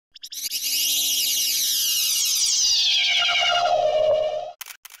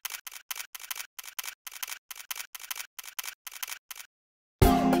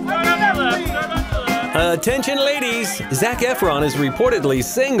Attention ladies! Zac Efron is reportedly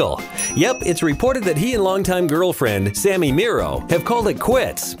single. Yep, it's reported that he and longtime girlfriend, Sami Miro, have called it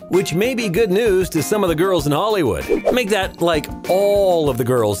quits, which may be good news to some of the girls in Hollywood. Make that like all of the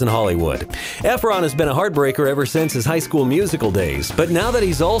girls in Hollywood. Efron has been a heartbreaker ever since his High School Musical days, but now that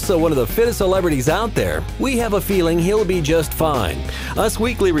he's also one of the fittest celebrities out there, we have a feeling he'll be just fine. Us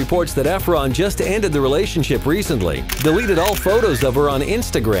Weekly reports that Efron just ended the relationship recently, deleted all photos of her on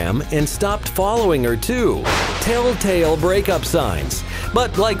Instagram, and stopped following her too. Telltale breakup signs.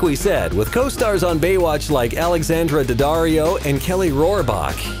 But like we said, with co-stars on Baywatch like Alexandra Daddario and Kelly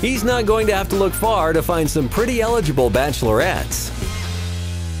Rohrbach, he's not going to have to look far to find some pretty eligible bachelorettes.